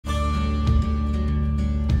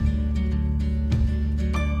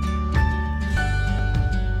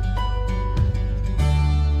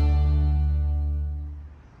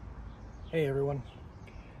Hey everyone,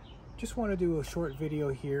 just want to do a short video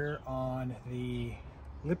here on the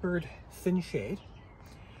Lippert Thin Shade.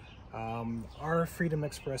 Our Freedom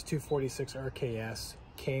Express 246 RKS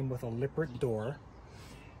came with a Lippert door,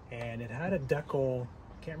 and it had a decal,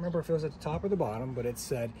 can't remember if it was at the top or the bottom, but it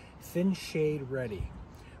said Thin Shade Ready.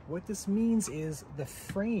 What this means is the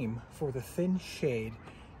frame for the Thin Shade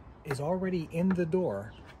is already in the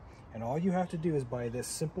door, and all you have to do is buy this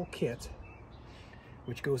simple kit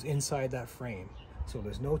which goes inside that frame. So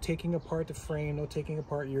there's no taking apart the frame, no taking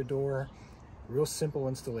apart your door, real simple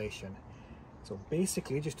installation. So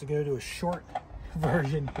basically, just to go to a short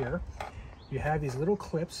version here, you have these little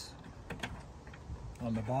clips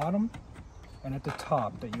on the bottom and at the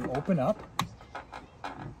top that you open up,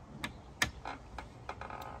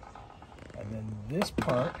 and then this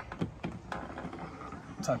part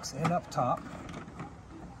tucks in up top,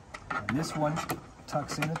 and this one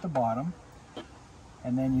tucks in at the bottom,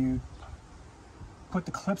 and then you put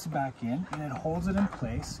the clips back in and it holds it in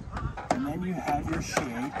place, and then you have your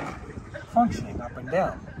shade functioning up and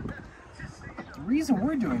down. The reason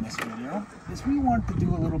we're doing this video is we want to do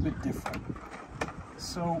a little bit different.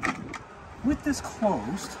 So with this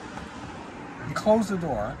closed, you close the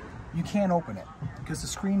door, you can't open it because the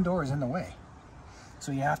screen door is in the way.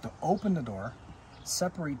 So you have to open the door,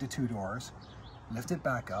 separate the two doors, lift it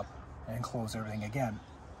back up, and close everything again.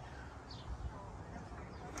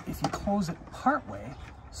 If you close it part way,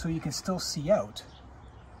 so you can still see out,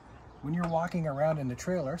 when you're walking around in the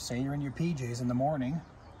trailer, say you're in your PJs in the morning,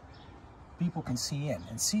 people can see in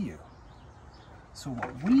and see you. So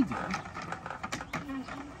what we did,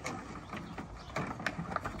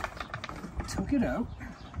 took it out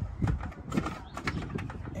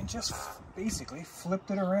and just basically flipped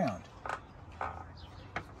it around.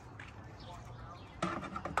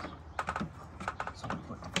 So we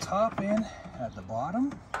put the top in at the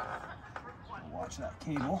bottom. Watch that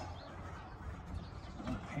cable.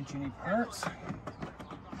 Don't pinch any parts.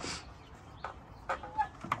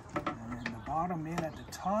 And then the bottom in at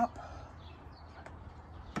the top.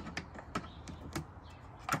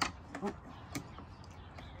 Oh.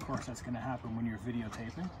 Of course, that's going to happen when you're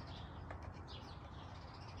videotaping.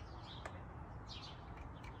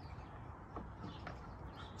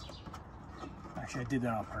 Actually, I did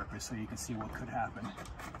that on purpose so you can see what could happen.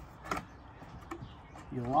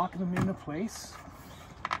 You lock them into place.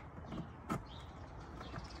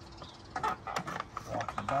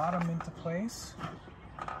 Lock the bottom into place.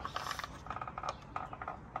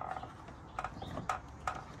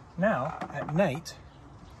 Now, at night,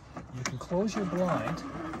 you can close your blind,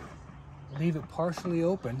 leave it partially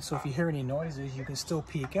open, so if you hear any noises, you can still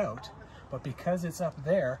peek out. But because it's up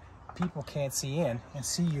there, people can't see in and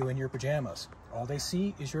see you in your pajamas. All they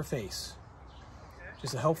see is your face.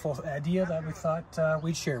 Just a helpful idea that we thought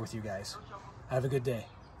we'd share with you guys. Have a good day.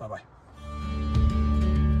 Bye-bye.